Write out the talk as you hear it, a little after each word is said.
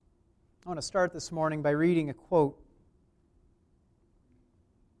I want to start this morning by reading a quote.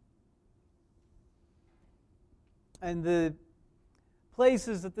 And the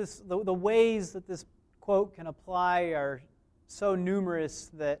places that the ways that this quote can apply are so numerous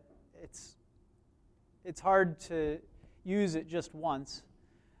that it's hard to use it just once.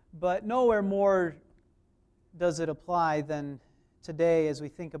 But nowhere more does it apply than today as we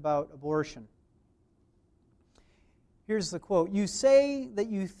think about abortion. Here's the quote. "You say that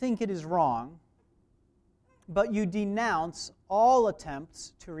you think it is wrong, but you denounce all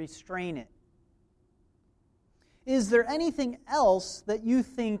attempts to restrain it. Is there anything else that you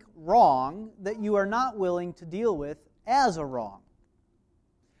think wrong that you are not willing to deal with as a wrong?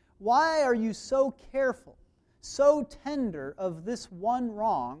 Why are you so careful, so tender of this one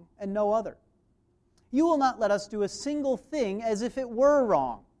wrong and no other? You will not let us do a single thing as if it were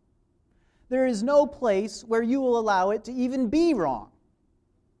wrong. There is no place where you will allow it to even be wrong.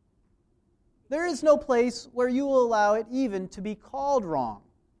 There is no place where you will allow it even to be called wrong.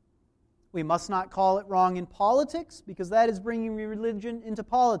 We must not call it wrong in politics, because that is bringing religion into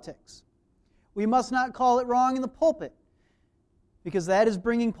politics. We must not call it wrong in the pulpit, because that is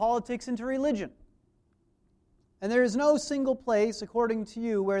bringing politics into religion. And there is no single place, according to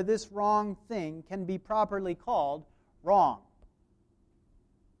you, where this wrong thing can be properly called wrong."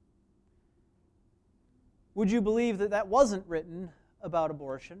 Would you believe that that wasn't written about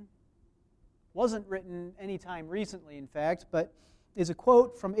abortion? Wasn't written any time recently, in fact, but is a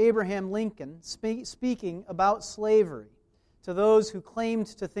quote from Abraham Lincoln speaking about slavery to those who claimed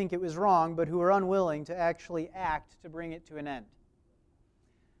to think it was wrong, but who were unwilling to actually act to bring it to an end.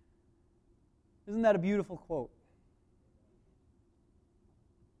 Isn't that a beautiful quote?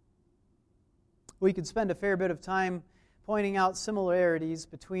 We could spend a fair bit of time pointing out similarities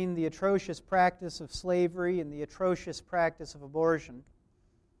between the atrocious practice of slavery and the atrocious practice of abortion.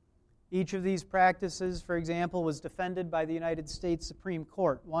 Each of these practices, for example, was defended by the United States Supreme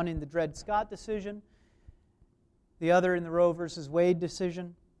Court, one in the Dred Scott decision, the other in the Roe v. Wade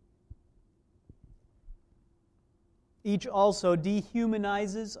decision. Each also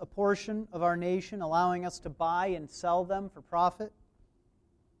dehumanizes a portion of our nation, allowing us to buy and sell them for profit,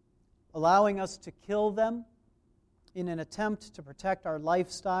 allowing us to kill them in an attempt to protect our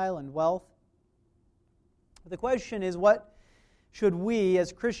lifestyle and wealth. The question is, what should we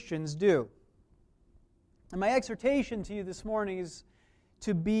as Christians do? And my exhortation to you this morning is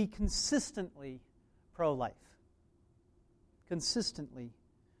to be consistently pro-life. Consistently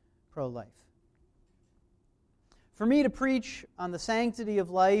pro-life. For me to preach on the sanctity of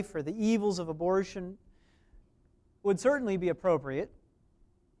life or the evils of abortion would certainly be appropriate.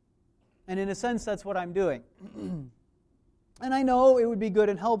 And in a sense, that's what I'm doing. And I know it would be good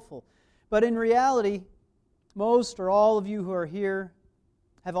and helpful. But in reality, most or all of you who are here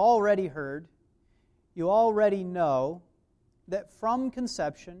have already heard, you already know that from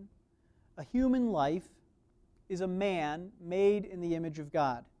conception, a human life is a man made in the image of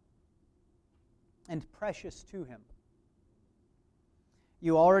God and precious to Him.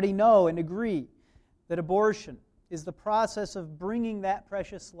 You already know and agree that abortion is the process of bringing that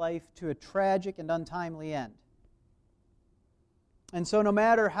precious life to a tragic and untimely end. And so no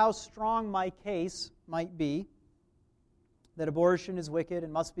matter how strong my case might be, that abortion is wicked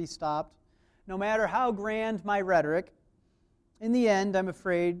and must be stopped, no matter how grand my rhetoric, in the end, I'm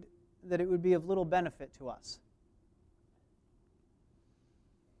afraid that it would be of little benefit to us.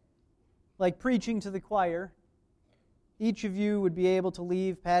 Like preaching to the choir, each of you would be able to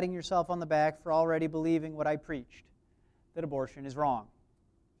leave patting yourself on the back for already believing what I preached, that abortion is wrong.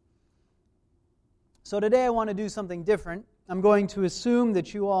 So today I want to do something different. I'm going to assume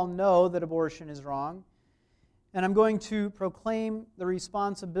that you all know that abortion is wrong, and I'm going to proclaim the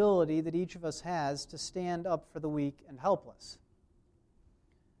responsibility that each of us has to stand up for the weak and helpless.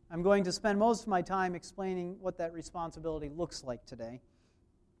 I'm going to spend most of my time explaining what that responsibility looks like today,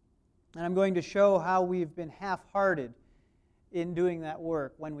 and I'm going to show how we've been half-hearted in doing that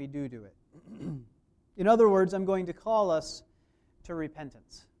work when we do it. In other words, I'm going to call us to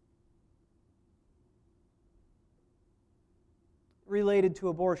repentance related to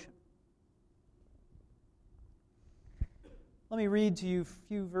abortion. Let me read to you a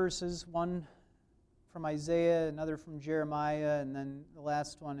few verses, one from Isaiah, another from Jeremiah, and then the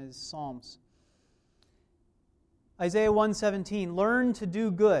last one is Psalms. Isaiah 1:17, "Learn to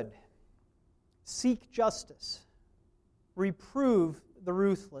do good, seek justice, reprove the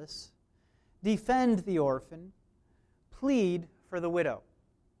ruthless, defend the orphan, plead for the widow."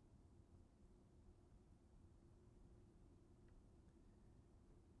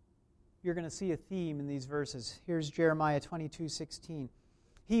 You're going to see a theme in these verses. Here's Jeremiah 22:16.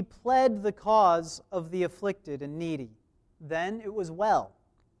 He pled the cause of the afflicted and needy. Then it was well.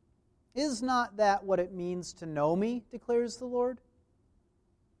 Is not that what it means to know me, declares the Lord?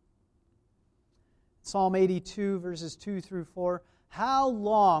 Psalm 82, verses 2 through 4. How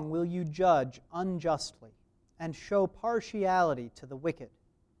long will you judge unjustly and show partiality to the wicked?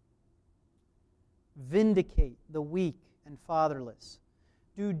 Vindicate the weak and fatherless.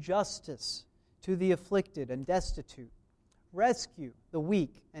 Do justice to the afflicted and destitute. Rescue the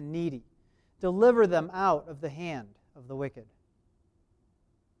weak and needy. Deliver them out of the hand of the wicked.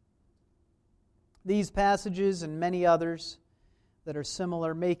 These passages and many others that are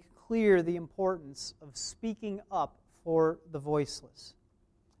similar make clear the importance of speaking up for the voiceless,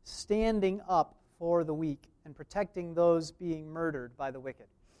 standing up for the weak, and protecting those being murdered by the wicked.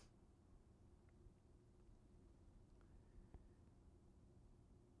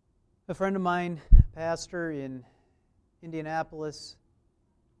 A friend of mine, pastor in Indianapolis,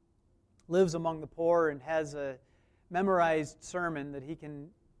 lives among the poor and has a memorized sermon that he can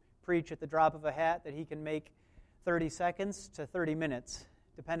preach at the drop of a hat, that he can make 30 seconds to 30 minutes,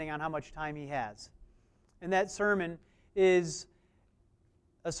 depending on how much time he has. And that sermon is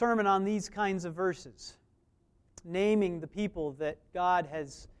a sermon on these kinds of verses, naming the people that God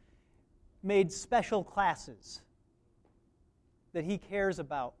has made special classes that He cares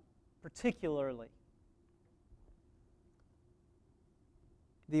about particularly.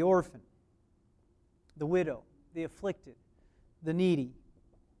 The orphan, the widow, the afflicted, the needy,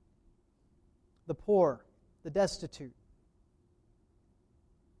 the poor, the destitute.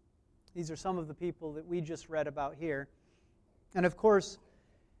 These are some of the people that we just read about here. And of course,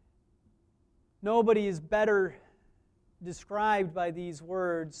 nobody is better described by these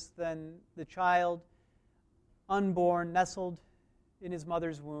words than the child, unborn, nestled in his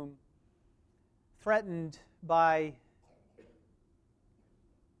mother's womb, threatened by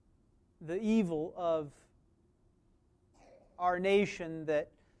the evil of our nation that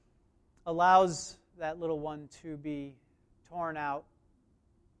allows that little one to be torn out,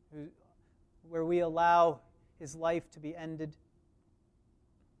 where we allow his life to be ended.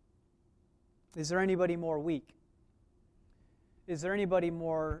 Is there anybody more weak? Is there anybody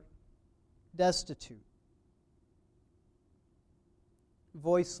more destitute,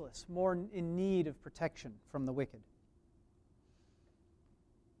 voiceless, more in need of protection from the wicked?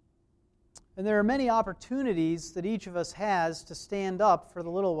 And there are many opportunities that each of us has to stand up for the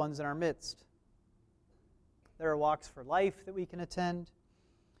little ones in our midst. There are walks for life that we can attend.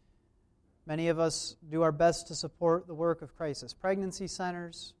 Many of us do our best to support the work of crisis pregnancy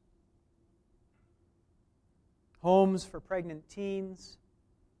centers, homes for pregnant teens,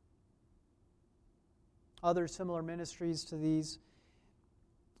 other similar ministries to these.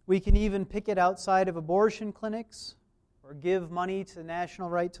 We can even picket outside of abortion clinics or give money to the National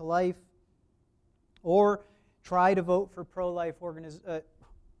Right to Life or try to vote for pro-life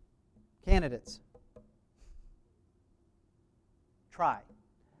candidates. Try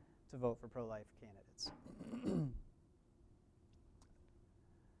to vote for pro-life candidates.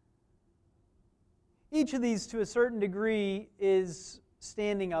 Each of these, to a certain degree, is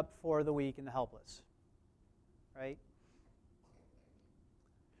standing up for the weak and the helpless. Right?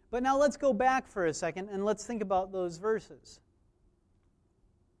 But now let's go back for a second and let's think about those verses.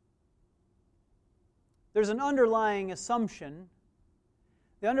 There's an underlying assumption.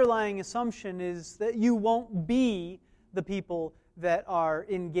 The underlying assumption is that you won't be the people that are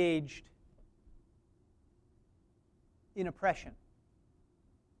engaged in oppression.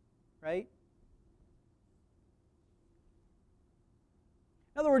 Right?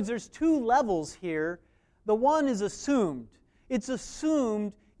 In other words, there's two levels here. The one is assumed. It's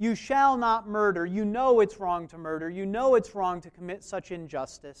assumed you shall not murder. You know it's wrong to murder. You know it's wrong to commit such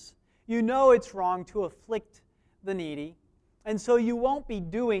injustice. You know it's wrong to afflict the needy. And so you won't be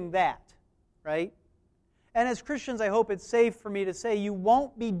doing that, right? And as Christians, I hope it's safe for me to say you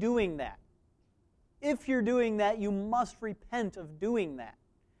won't be doing that. If you're doing that, you must repent of doing that.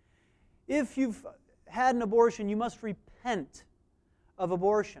 If you've had an abortion, you must repent of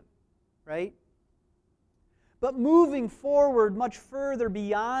abortion, right? But moving forward much further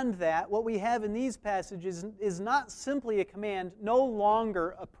beyond that, what we have in these passages is not simply a command, no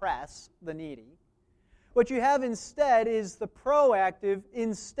longer oppress the needy. What you have instead is the proactive,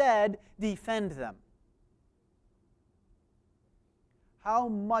 instead defend them. How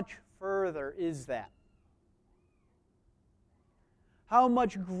much further is that? How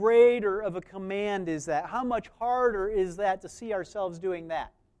much greater of a command is that? How much harder is that to see ourselves doing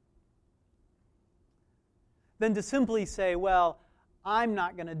that? Than to simply say, well, I'm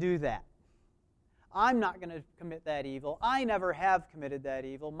not going to do that. I'm not going to commit that evil. I never have committed that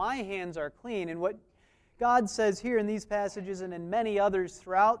evil. My hands are clean. And what God says here in these passages and in many others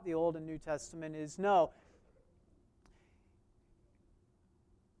throughout the Old and New Testament is no,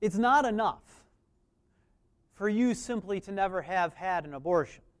 it's not enough for you simply to never have had an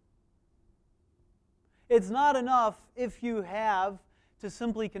abortion. It's not enough if you have to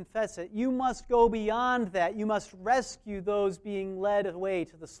simply confess it. You must go beyond that. You must rescue those being led away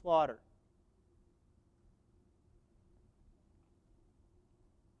to the slaughter.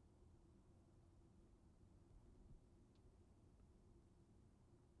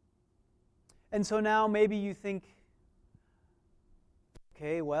 And so now maybe you think,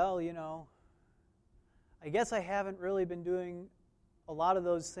 okay, well, I guess I haven't really been doing a lot of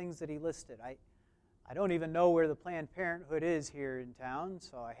those things that he listed. I don't even know where the Planned Parenthood is here in town,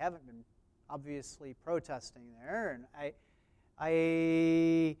 so I haven't been obviously protesting there. And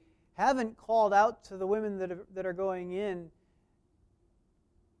I haven't called out to the women that are going in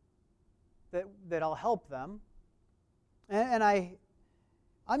that I'll help them. And I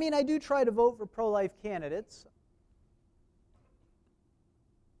do try to vote for pro-life candidates.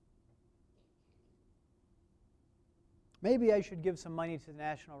 Maybe I should give some money to the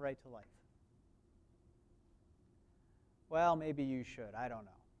National Right to Life. Well, maybe you should. I don't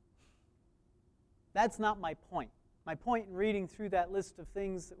know. That's not my point. My point in reading through that list of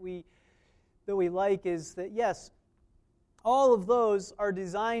things that we like is that, yes, all of those are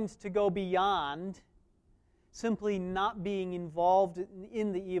designed to go beyond simply not being involved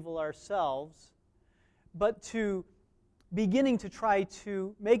in the evil ourselves, but to beginning to try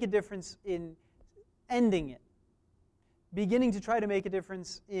to make a difference in ending it, beginning to try to make a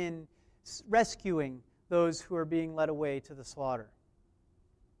difference in rescuing those who are being led away to the slaughter.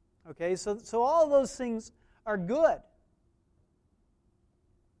 Okay, so all those things are good.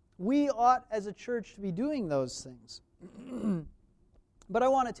 We ought, as a church, to be doing those things. But I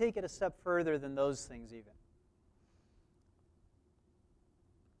want to take it a step further than those things even.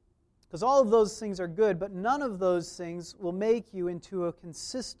 Because all of those things are good, but none of those things will make you into a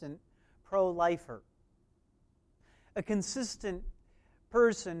consistent pro-lifer. A consistent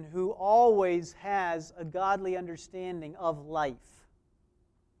person who always has a godly understanding of life,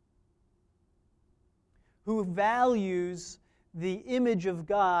 who values the image of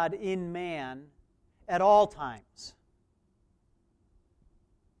God in man at all times.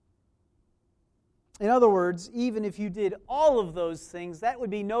 In other words, even if you did all of those things, that would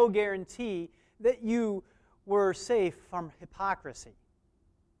be no guarantee that you were safe from hypocrisy.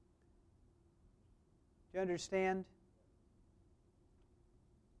 Do you understand?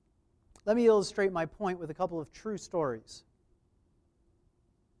 Let me illustrate my point with a couple of true stories.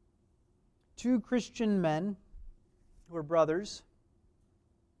 Two Christian men who were brothers,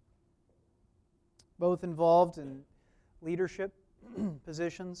 both involved in leadership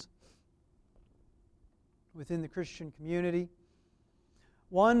positions within the Christian community.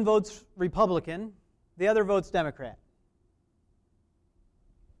 One votes Republican, the other votes Democrat.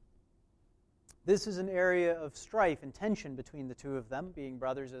 This is an area of strife and tension between the two of them, being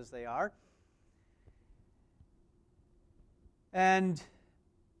brothers as they are. And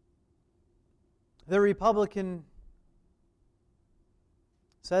the Republican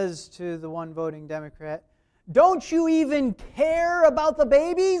says to the one voting Democrat, "Don't you even care about the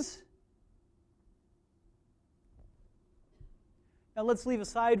babies?" Now let's leave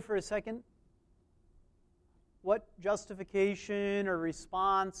aside for a second what justification or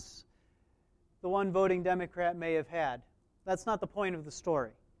response the one voting Democrat may have had. That's not the point of the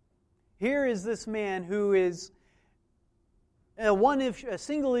story. Here is this man who is a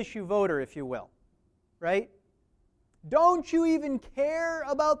single-issue voter, if you will, right? Don't you even care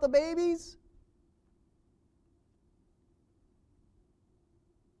about the babies?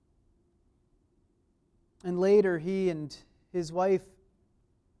 And later, he and his wife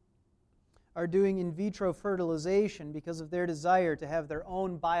are doing in vitro fertilization because of their desire to have their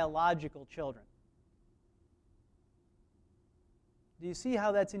own biological children. Do you see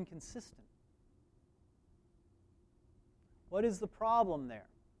how that's inconsistent? What is the problem there?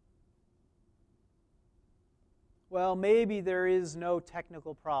 Well, maybe there is no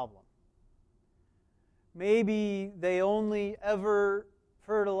technical problem. Maybe they only ever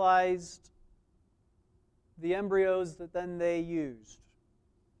fertilized the embryos that then they used.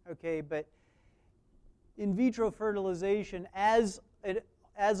 Okay, but in vitro fertilization as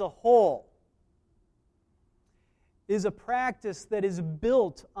a whole is a practice that is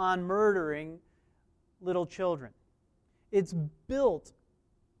built on murdering little children. It's built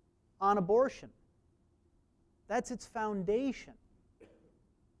on abortion. That's its foundation.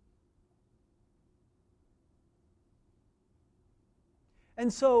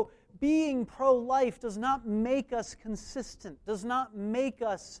 And so being pro-life does not make us consistent, does not make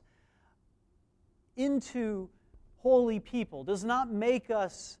us into holy people, does not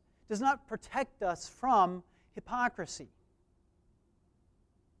protect us from hypocrisy.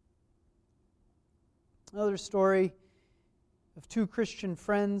 Another story of two Christian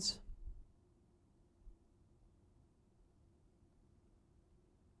friends.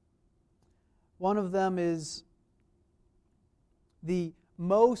 One of them is the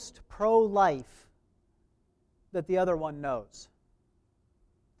most pro-life that the other one knows.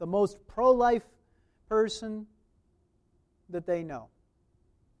 The most pro-life person that they know.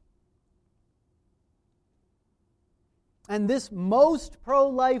 And this most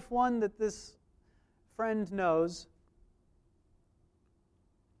pro-life one that this friend knows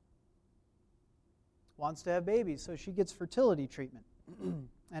wants to have babies, so she gets fertility treatment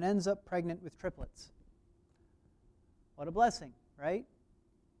and ends up pregnant with triplets. What a blessing, right?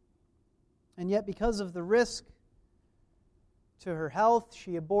 And yet, because of the risk to her health,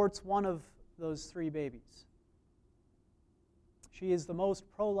 she aborts one of those 3 babies. She is the most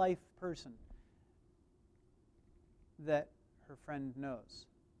pro-life person that her friend knows.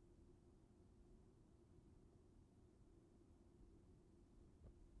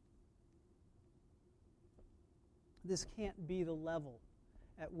 This can't be the level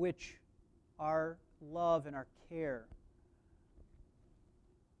at which our love and our care,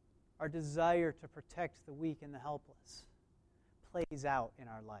 our desire to protect the weak and the helpless, plays out in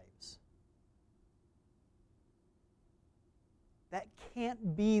our lives. That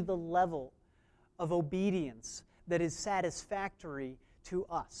can't be the level of obedience that is satisfactory to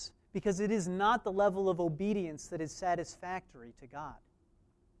us, because it is not the level of obedience that is satisfactory to God.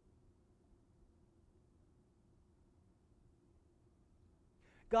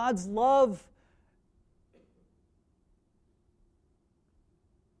 God's love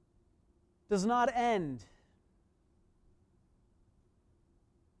does not end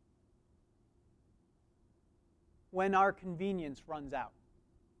when our convenience runs out.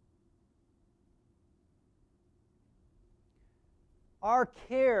 Our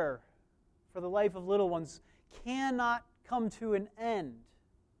care for the life of little ones cannot come to an end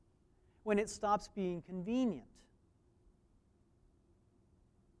when it stops being convenient.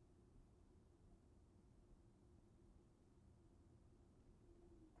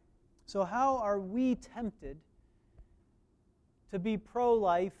 So how are we tempted to be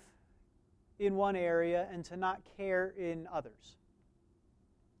pro-life in one area and to not care in others?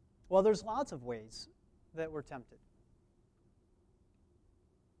 Well, there's lots of ways that we're tempted.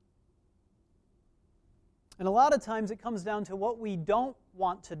 And a lot of times it comes down to what we don't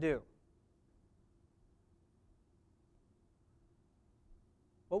want to do.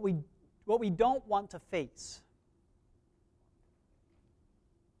 What we don't want to face.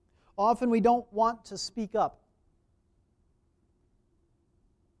 Often we don't want to speak up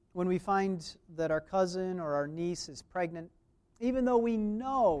when we find that our cousin or our niece is pregnant, even though we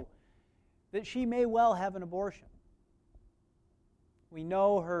know that she may well have an abortion. We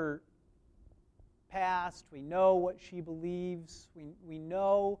know her past, we know what she believes, we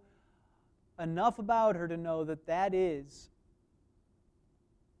know enough about her to know that that is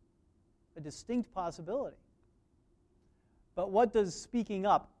a distinct possibility. But what does speaking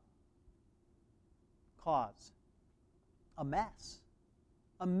up cause? A mess.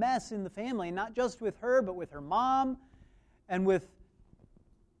 A mess in the family, not just with her, but with her mom and with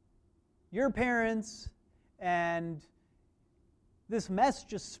your parents, and this mess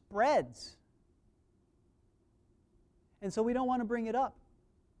just spreads. And so we don't want to bring it up.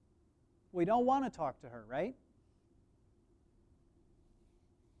 We don't want to talk to her, right?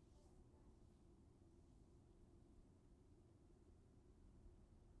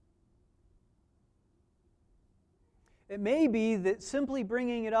 It may be that simply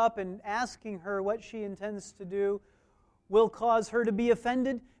bringing it up and asking her what she intends to do will cause her to be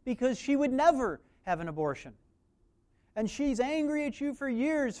offended because she would never have an abortion. And she's angry at you for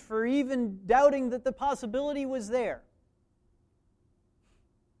years for even doubting that the possibility was there.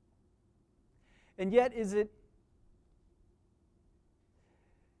 And yet, is it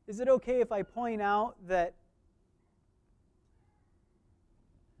okay if I point out that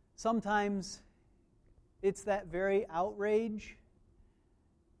sometimes it's that very outrage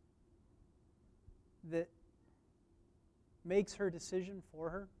that makes her decision for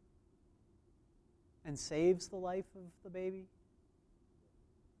her and saves the life of the baby?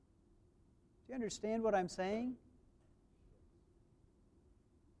 Do you understand what I'm saying?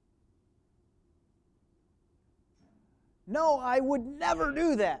 No, I would never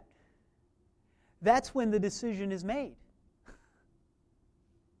do that. That's when the decision is made.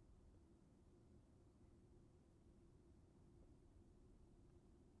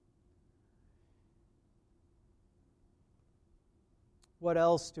 What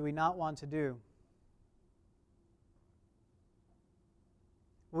else do we not want to do?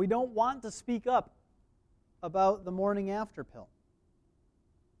 We don't want to speak up about the morning after pill.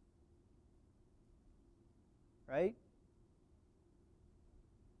 Right?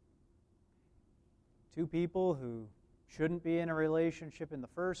 Two people who shouldn't be in a relationship in the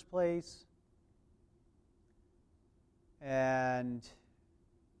first place, and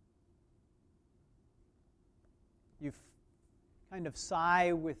you kind of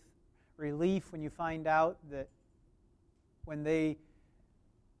sigh with relief when you find out that when they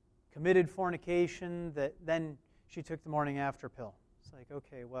committed fornication, that then she took the morning after pill. It's like,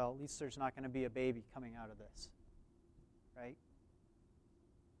 okay, well, at least there's not going to be a baby coming out of this. Right?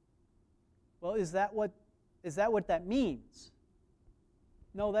 Well, is that what that means?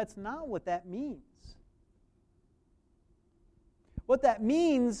 No, that's not what that means. What that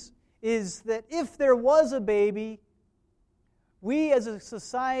means is that if there was a baby, we as a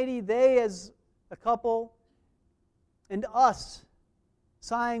society, they as a couple, and us,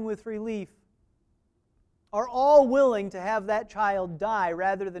 sighing with relief, are all willing to have that child die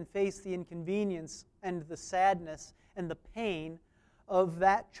rather than face the inconvenience and the sadness and the pain of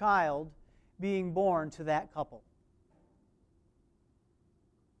that child being born to that couple.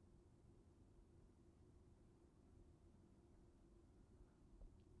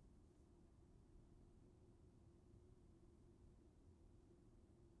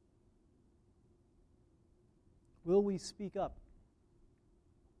 Will we speak up?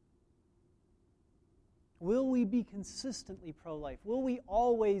 Will we be consistently pro-life? Will we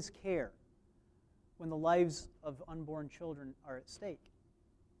always care when the lives of unborn children are at stake?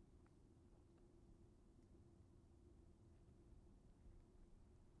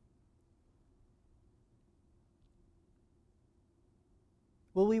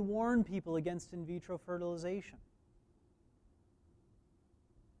 Will we warn people against in vitro fertilization?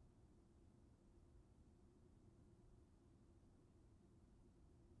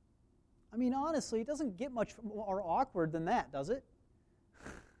 I mean, honestly, it doesn't get much more awkward than that, does it?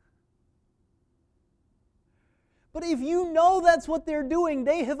 But if you know that's what they're doing,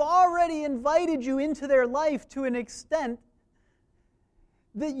 they have already invited you into their life to an extent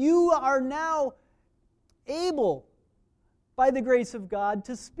that you are now able, by the grace of God,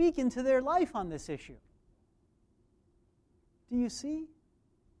 to speak into their life on this issue. Do you see?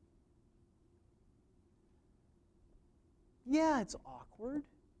 Yeah, it's awkward.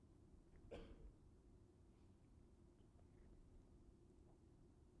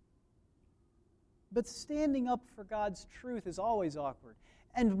 But standing up for God's truth is always awkward.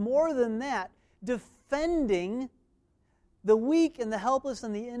 And more than that, defending the weak and the helpless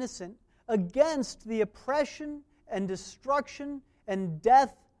and the innocent against the oppression and destruction and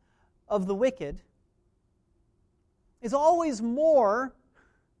death of the wicked is always more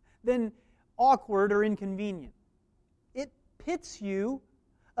than awkward or inconvenient. It pits you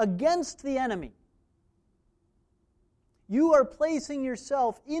against the enemy. You are placing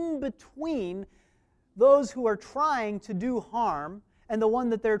yourself in between those who are trying to do harm and the one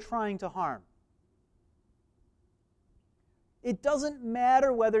that they're trying to harm. It doesn't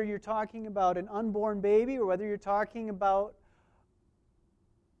matter whether you're talking about an unborn baby or whether you're talking about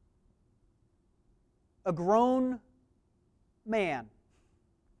a grown man.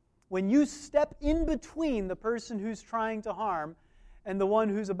 When you step in between the person who's trying to harm and the one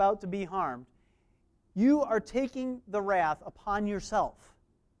who's about to be harmed, you are taking the wrath upon yourself.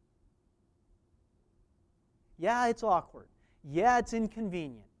 Yeah, it's awkward. Yeah, it's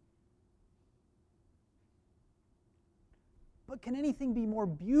inconvenient. But can anything be more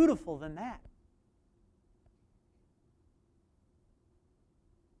beautiful than that?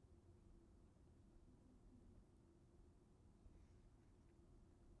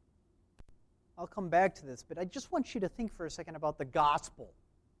 I'll come back to this, but I just want you to think for a second about the gospel.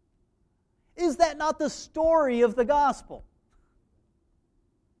 Is that not the story of the gospel?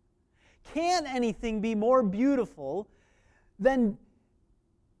 Can anything be more beautiful than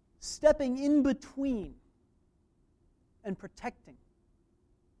stepping in between and protecting?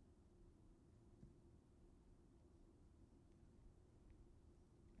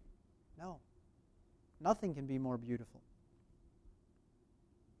 No. Nothing can be more beautiful.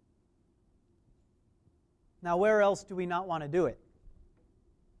 Now, where else do we not want to do it?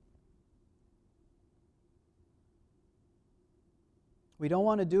 We don't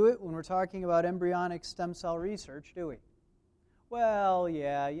want to do it when we're talking about embryonic stem cell research, do we? Well,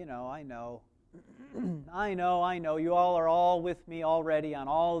 yeah, I know. I know. You all are all with me already on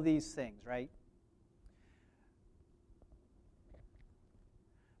all of these things, right?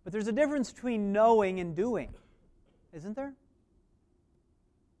 But there's a difference between knowing and doing, isn't there?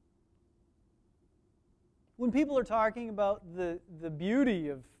 When people are talking about the beauty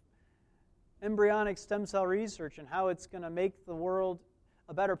of embryonic stem cell research and how it's going to make the world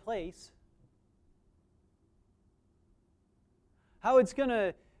a better place, how it's going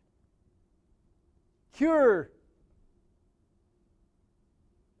to cure,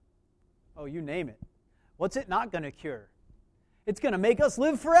 oh, you name it. What's it not going to cure? It's going to make us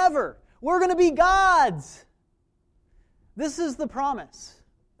live forever. We're going to be gods. This is the promise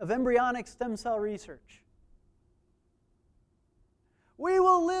of embryonic stem cell research. We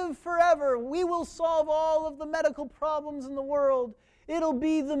will live forever. We will solve all of the medical problems in the world. It'll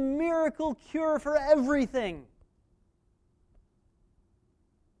be the miracle cure for everything.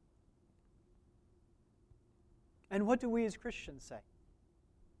 And what do we as Christians say?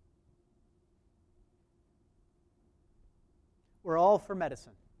 We're all for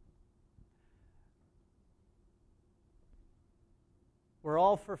medicine. We're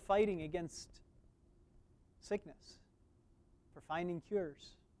all for fighting against sickness, for finding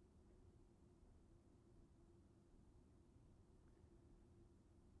cures.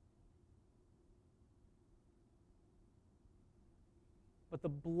 But the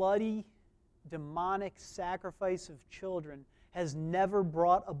bloody, demonic sacrifice of children has never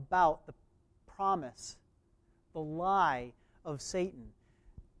brought about the promise, the lie of Satan,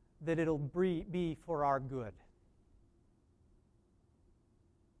 that it'll be for our good.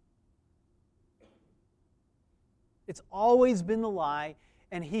 It's always been the lie,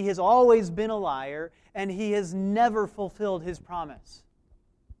 and he has always been a liar, and he has never fulfilled his promise.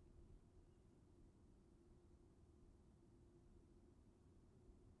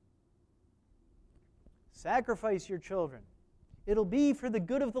 Sacrifice your children. It'll be for the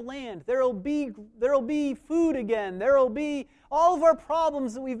good of the land. There'll be food again. There'll be all of our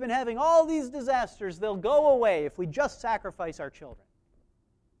problems that we've been having, all these disasters, they'll go away if we just sacrifice our children.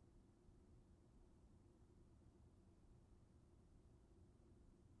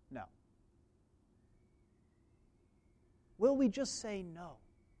 No. Will we just say no?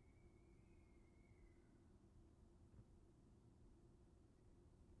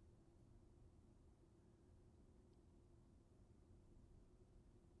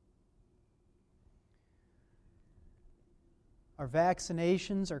 Our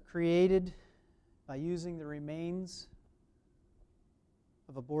vaccinations are created by using the remains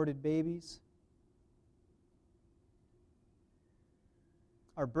of aborted babies.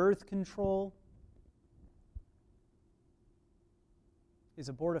 Our birth control is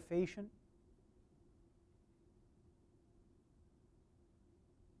abortifacient.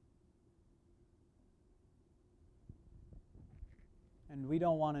 And we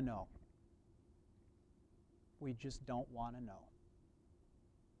don't want to know. We just don't want to know.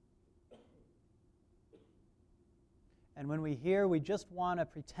 And when we hear, we just want to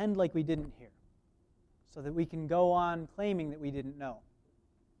pretend like we didn't hear, so that we can go on claiming that we didn't know.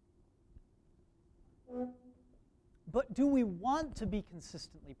 But do we want to be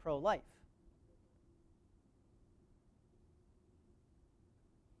consistently pro-life?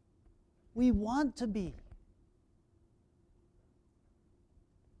 We want to be.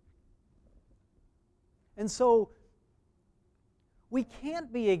 And so, we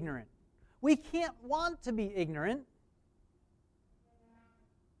can't be ignorant. We can't want to be ignorant.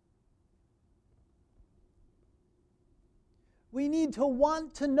 We need to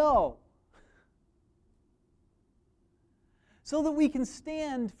want to know so that we can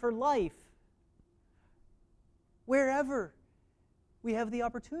stand for life wherever we have the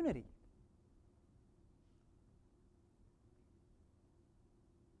opportunity.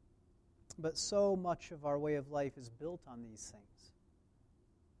 But so much of our way of life is built on these things.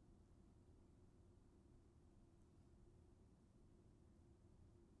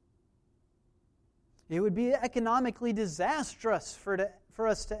 It would be economically disastrous for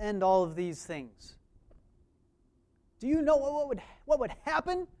us to end all of these things. Do you know what would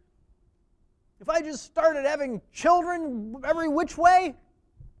happen if I just started having children every which way?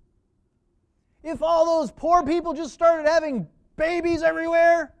 If all those poor people just started having babies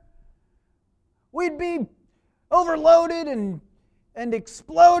everywhere? We'd be overloaded and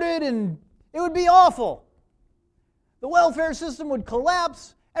exploded, and it would be awful. The welfare system would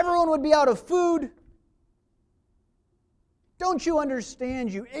collapse. Everyone would be out of food. Don't you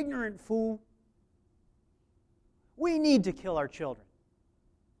understand, you ignorant fool? We need to kill our children.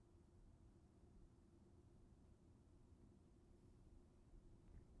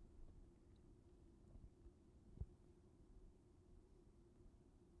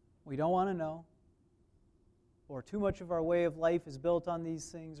 We don't want to know. or too much of our way of life is built on these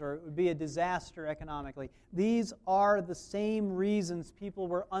things, or it would be a disaster economically. These are the same reasons people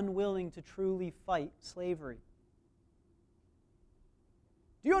were unwilling to truly fight slavery.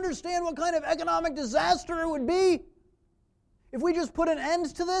 Do you understand what kind of economic disaster it would be if we just put an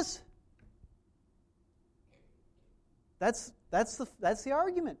end to this? That's the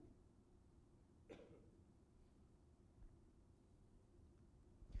argument.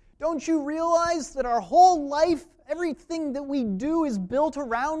 Don't you realize that our whole life, everything that we do is built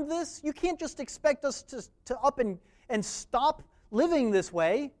around this? You can't just expect us to up and stop living this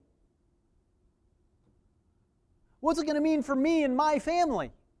way. What's it going to mean for me and my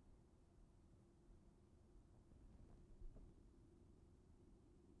family?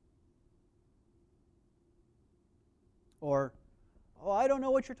 Or, oh, I don't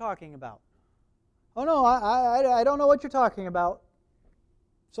know what you're talking about. Oh, no, I don't know what you're talking about.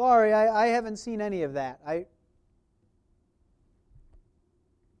 Sorry, I haven't seen any of that.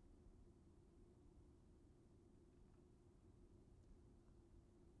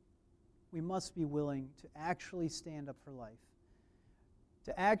 We must be willing to actually stand up for life,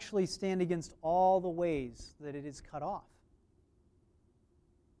 to actually stand against all the ways that it is cut off.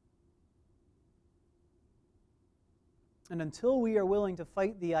 And until we are willing to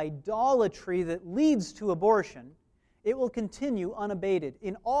fight the idolatry that leads to abortion, it will continue unabated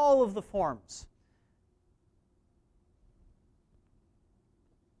in all of the forms.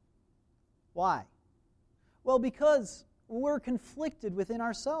 Why? Well, because we're conflicted within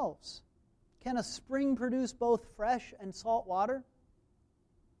ourselves. Can a spring produce both fresh and salt water?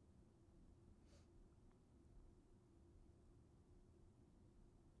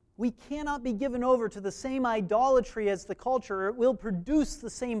 We cannot be given over to the same idolatry as the culture, or it will produce the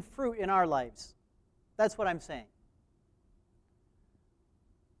same fruit in our lives. That's what I'm saying.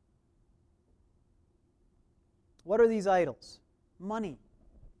 What are these idols? Money,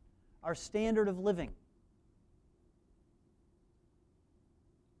 our standard of living.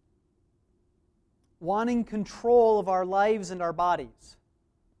 Wanting control of our lives and our bodies.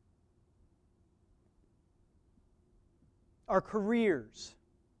 Our careers.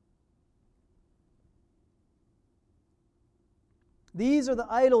 These are the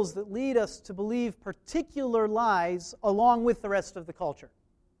idols that lead us to believe particular lies along with the rest of the culture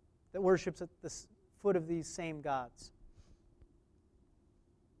that worships at the foot of these same gods.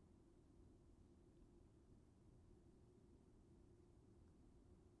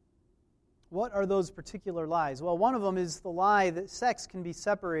 What are those particular lies? Well, one of them is the lie that sex can be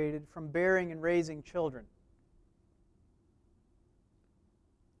separated from bearing and raising children.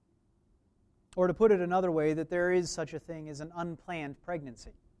 Or to put it another way, that there is such a thing as an unplanned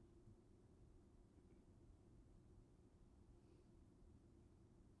pregnancy.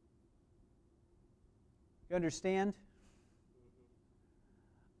 You understand?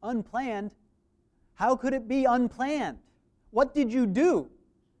 Unplanned? How could it be unplanned? What did you do?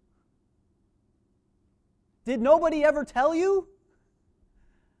 Did nobody ever tell you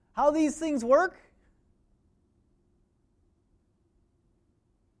how these things work?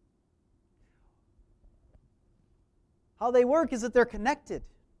 How they work is that they're connected.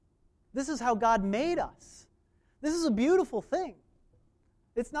 This is how God made us. This is a beautiful thing.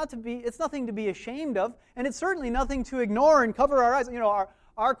 It's nothing to be ashamed of, and it's certainly nothing to ignore and cover our eyes. You know,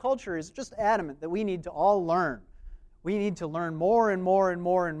 our culture is just adamant that we need to all learn. We need to learn more and more and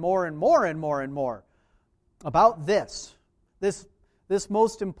more and more and more and more and more about this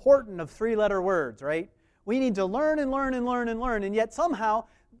most important of three-letter words, right? We need to learn and learn and learn and learn, and yet somehow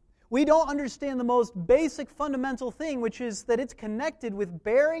we don't understand the most basic fundamental thing, which is that it's connected with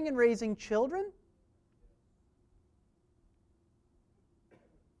bearing and raising children.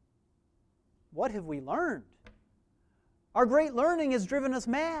 What have we learned? Our great learning has driven us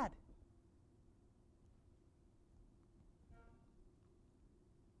mad.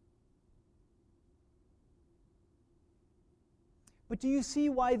 But do you see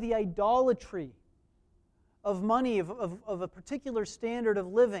why the idolatry of money, of a particular standard of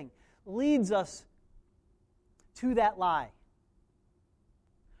living, leads us to that lie?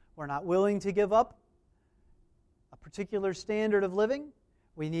 We're not willing to give up a particular standard of living.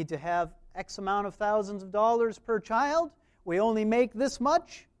 We need to have X amount of thousands of dollars per child. We only make this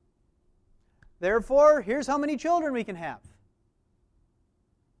much. Therefore, here's how many children we can have.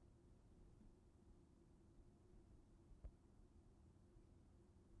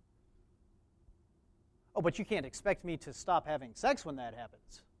 Oh, but you can't expect me to stop having sex when that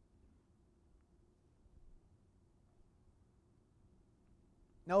happens.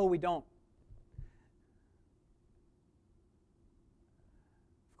 No, we don't.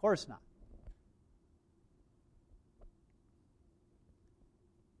 Of course not.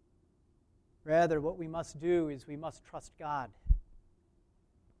 Rather, what we must do is we must trust God.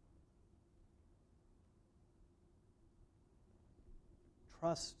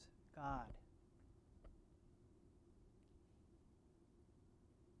 Trust God.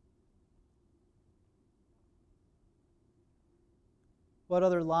 What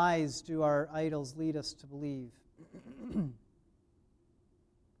other lies do our idols lead us to believe?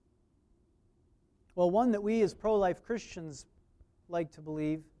 Well, one that we as pro-life Christians like to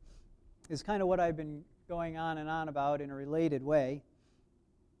believe is kind of what I've been going on and on about in a related way.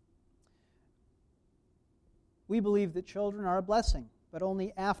 We believe that children are a blessing, but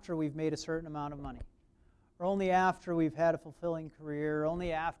only after we've made a certain amount of money, or only after we've had a fulfilling career, or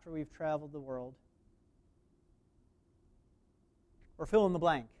only after we've traveled the world. Or fill in the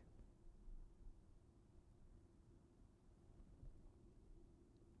blank.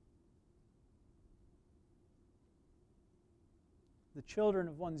 The children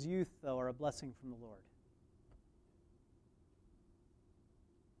of one's youth, though, are a blessing from the Lord.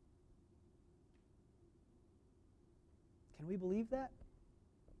 Can we believe that?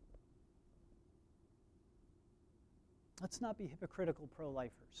 Let's not be hypocritical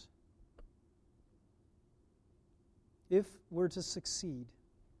pro-lifers. If we're to succeed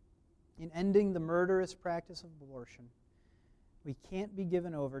in ending the murderous practice of abortion, we can't be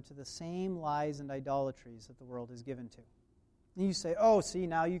given over to the same lies and idolatries that the world is given to. And you say, "Oh, see,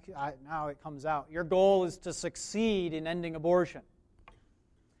 now now it comes out. Your goal is to succeed in ending abortion."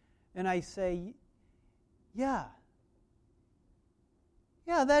 And I say, yeah,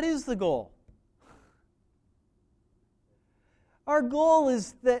 that is the goal. Our goal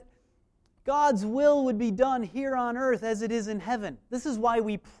is that God's will would be done here on earth as it is in heaven. This is why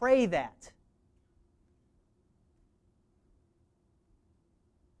we pray that.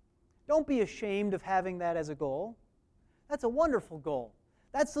 Don't be ashamed of having that as a goal. That's a wonderful goal.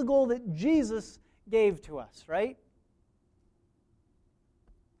 That's the goal that Jesus gave to us, right?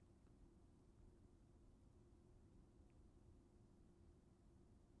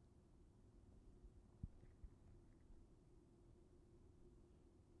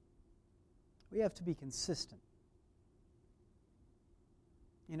 We have to be consistent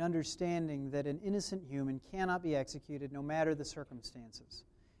in understanding that an innocent human cannot be executed no matter the circumstances.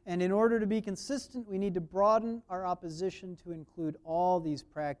 And in order to be consistent, we need to broaden our opposition to include all these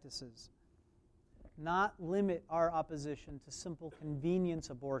practices, not limit our opposition to simple convenience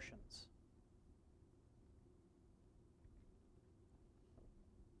abortions.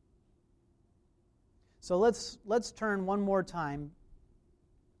 So let's turn one more time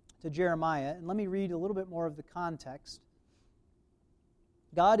to Jeremiah, and let me read a little bit more of the context.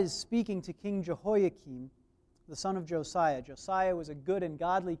 God is speaking to King Jehoiakim, the son of Josiah. Josiah was a good and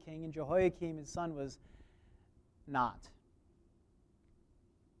godly king, and Jehoiakim, his son, was not.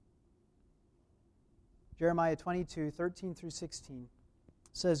 Jeremiah 22:13-16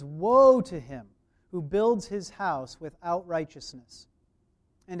 says, "Woe to him who builds his house without righteousness,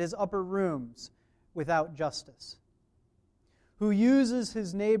 and his upper rooms without justice, who uses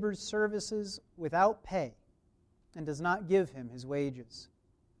his neighbor's services without pay and does not give him his wages,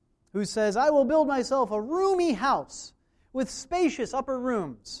 who says, 'I will build myself a roomy house with spacious upper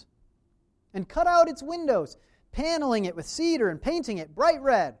rooms, and cut out its windows, paneling it with cedar and painting it bright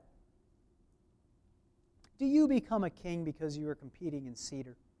red.' Do you become a king because you are competing in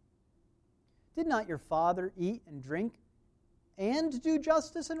cedar? Did not your father eat and drink and do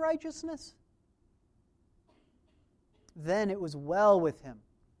justice and righteousness? Then it was well with him.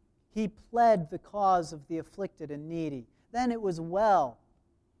 He pled the cause of the afflicted and needy. Then it was well.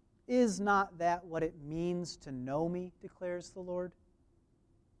 Is not that what it means to know me, declares the Lord?"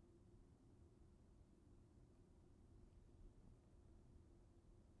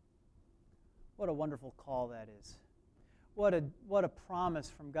 What a wonderful call that is. What a promise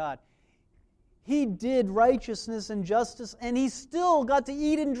from God. He did righteousness and justice, and he still got to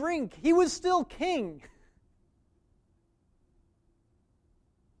eat and drink. He was still king.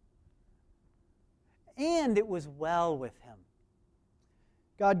 And it was well with him.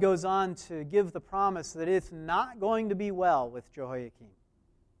 God goes on to give the promise that it's not going to be well with Jehoiakim.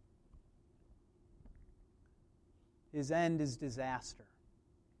 His end is disaster.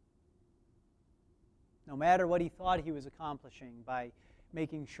 No matter what he thought he was accomplishing by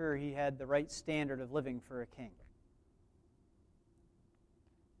making sure he had the right standard of living for a king.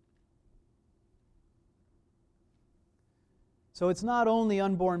 So it's not only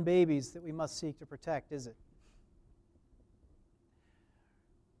unborn babies that we must seek to protect, is it?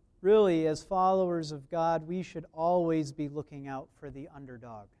 Really, as followers of God, we should always be looking out for the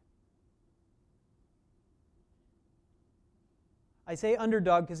underdog. I say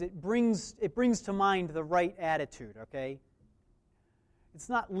underdog because it brings to mind the right attitude, okay? It's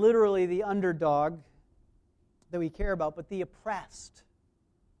not literally the underdog that we care about, but the oppressed.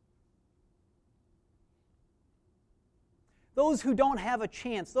 Those who don't have a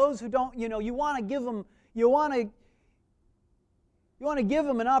chance, those who don't, you want to give them, you want to give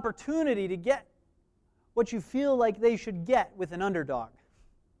them an opportunity to get what you feel like they should get with an underdog.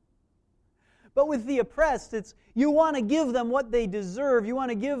 But with the oppressed, it's you want to give them what they deserve. You want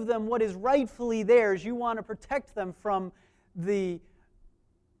to give them what is rightfully theirs. You want to protect them from the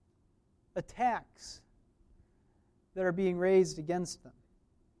attacks that are being raised against them.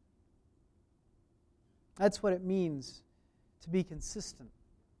 That's what it means to be consistent,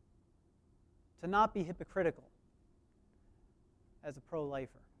 to not be hypocritical as a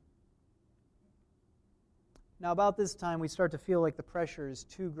pro-lifer. Now, about this time, we start to feel like the pressure is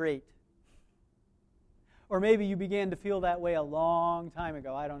too great. Or maybe you began to feel that way a long time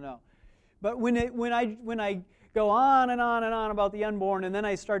ago. I don't know. But when I go on and on and on about the unborn, and then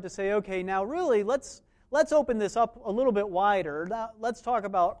I start to say, okay, now really, let's open this up a little bit wider. Now, let's talk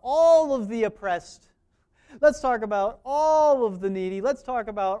about all of the oppressed. Let's talk about all of the needy. Let's talk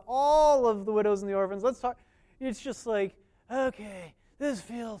about all of the widows and the orphans. It's just like, okay, this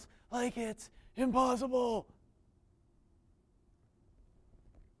feels like it's impossible.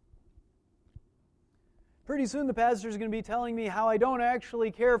 Pretty soon the pastor's going to be telling me how I don't actually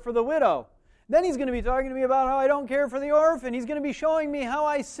care for the widow. Then he's going to be talking to me about how I don't care for the orphan. He's going to be showing me how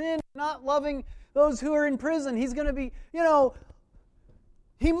I sin, not loving those who are in prison. He's going to be,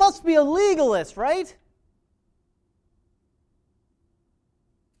 he must be a legalist, right?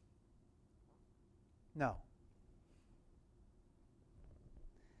 No.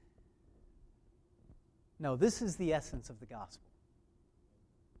 No, this is the essence of the gospel.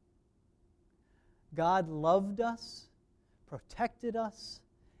 God loved us, protected us,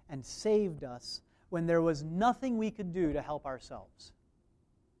 and saved us when there was nothing we could do to help ourselves.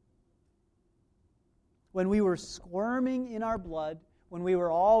 When we were squirming in our blood, when we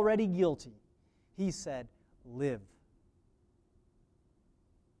were already guilty, He said, live.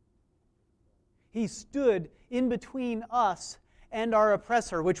 He stood in between us and our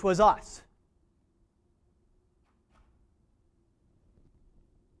oppressor, which was us.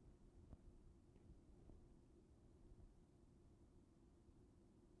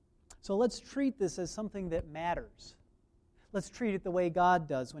 So let's treat this as something that matters. Let's treat it the way God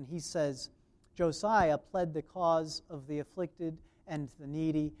does when He says, Josiah pled the cause of the afflicted and the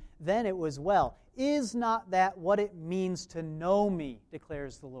needy. Then it was well. Is not that what it means to know me,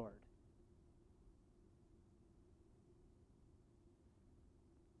 declares the Lord?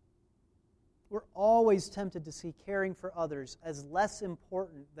 We're always tempted to see caring for others as less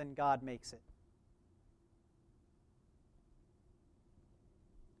important than God makes it.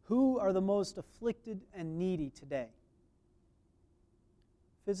 Who are the most afflicted and needy today?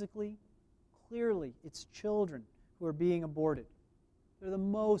 Physically, clearly, it's children who are being aborted. They're the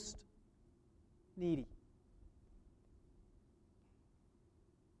most needy.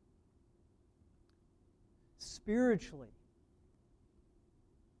 Spiritually,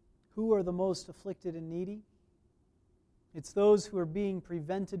 who are the most afflicted and needy? It's those who are being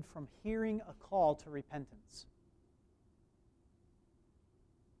prevented from hearing a call to repentance.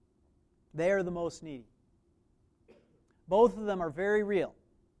 They are the most needy. Both of them are very real.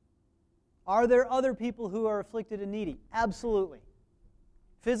 Are there other people who are afflicted and needy? Absolutely.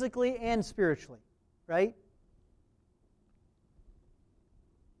 Physically and spiritually, right?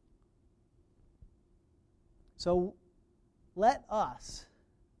 So let us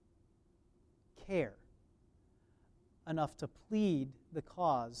care enough to plead the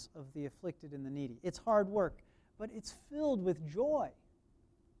cause of the afflicted and the needy. It's hard work, but it's filled with joy.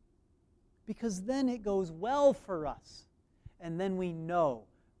 Because then it goes well for us, and then we know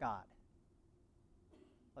God.